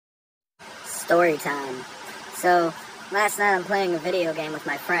story time. So, last night I'm playing a video game with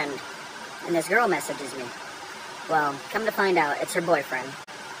my friend, and this girl messages me. Well, come to find out, it's her boyfriend,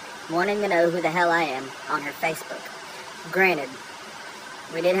 wanting to know who the hell I am on her Facebook. Granted,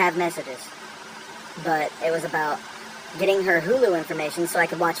 we did have messages, but it was about getting her Hulu information so I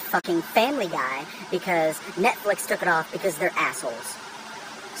could watch fucking Family Guy because Netflix took it off because they're assholes.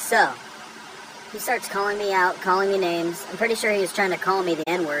 So, he starts calling me out, calling me names. I'm pretty sure he was trying to call me the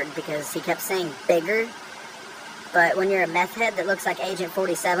N-word because he kept saying bigger. But when you're a meth head that looks like Agent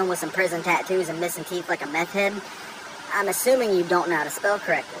 47 with some prison tattoos and missing teeth like a meth head, I'm assuming you don't know how to spell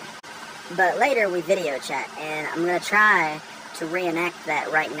correctly. But later we video chat, and I'm gonna try to reenact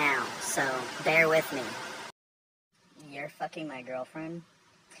that right now, so bear with me. You're fucking my girlfriend,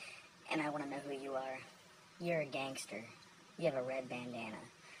 and I want to know who you are. You're a gangster. You have a red bandana,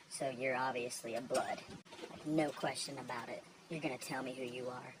 so you're obviously a blood. Like, no question about it. You're gonna tell me who you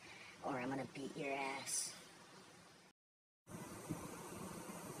are, or I'm gonna beat your ass.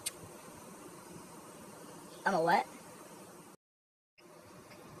 I'm a what?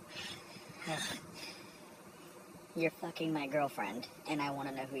 You're fucking my girlfriend, and I want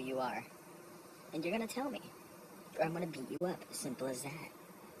to know who you are. And you're gonna tell me, or I'm gonna beat you up. Simple as that.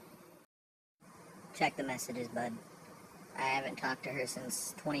 Check the messages, bud. I haven't talked to her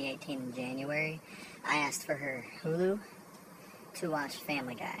since 2018 in January. I asked for her Hulu to watch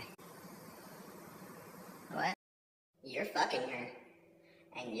Family Guy. What? You're fucking her,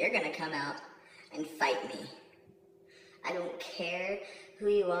 and you're gonna come out and fight me. I don't care who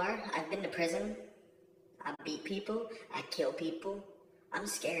you are. I've been to prison. I beat people. I kill people. I'm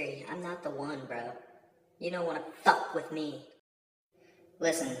scary. I'm not the one, bro. You don't want to fuck with me.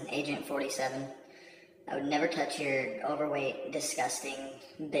 Listen, Agent 47. I would never touch your overweight, disgusting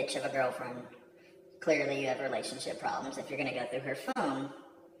bitch of a girlfriend. Clearly you have relationship problems if you're gonna go through her phone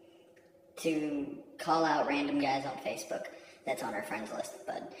to call out random guys on Facebook that's on her friends list,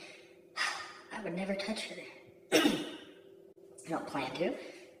 but I would never touch her. I don't plan to.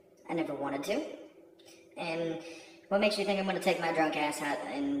 I never wanted to. And what makes you think I'm gonna take my drunk ass out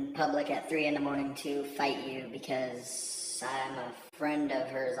in public at 3 in the morning to fight you because I'm a friend of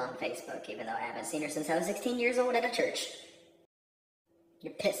hers on Facebook, even though I haven't seen her since I was 16 years old at a church?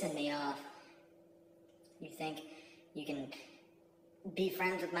 You're pissing me off. You think you can be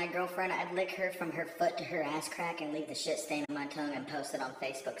friends with my girlfriend? I'd lick her from her foot to her ass crack and leave the shit stain on my tongue and post it on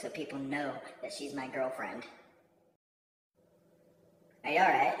Facebook so people know that she's my girlfriend. Are you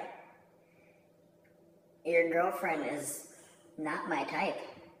alright? Your girlfriend is not my type.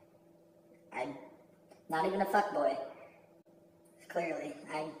 I'm not even a fuckboy. Clearly,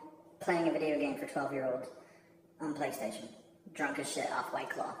 I'm playing a video game for 12-year-olds on PlayStation, drunk as shit off White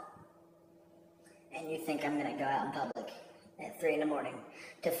Claw. And you think I'm gonna go out in public at 3 in the morning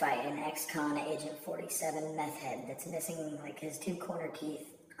to fight an ex-con Agent 47 meth head that's missing like his 2 corner teeth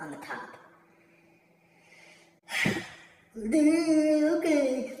on the top?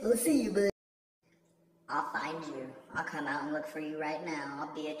 Okay, I'll see you, bud. I'll find you. I'll come out and look for you right now.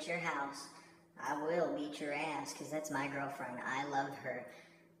 I'll be at your house. I will beat your ass, because that's my girlfriend. I love her.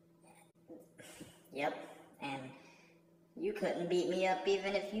 Yep, and you couldn't beat me up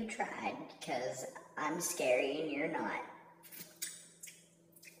even if you tried, because I'm scary and you're not.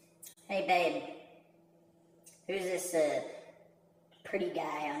 Hey, babe. Who's this, pretty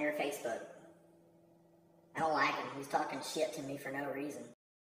guy on your Facebook? I don't like him. He's talking shit to me for no reason.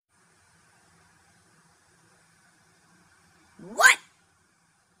 What?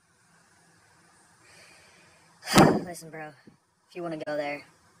 Listen, bro, if you want to go there,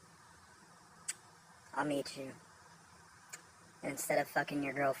 I'll meet you. And instead of fucking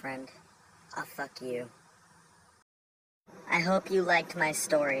your girlfriend, I'll fuck you. I hope you liked my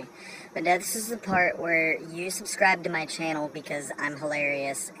story, but now this is the part where you subscribe to my channel because I'm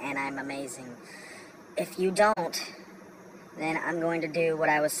hilarious and I'm amazing. If you don't, then I'm going to do what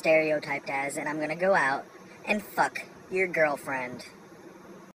I was stereotyped as, and I'm going to go out and fuck your girlfriend.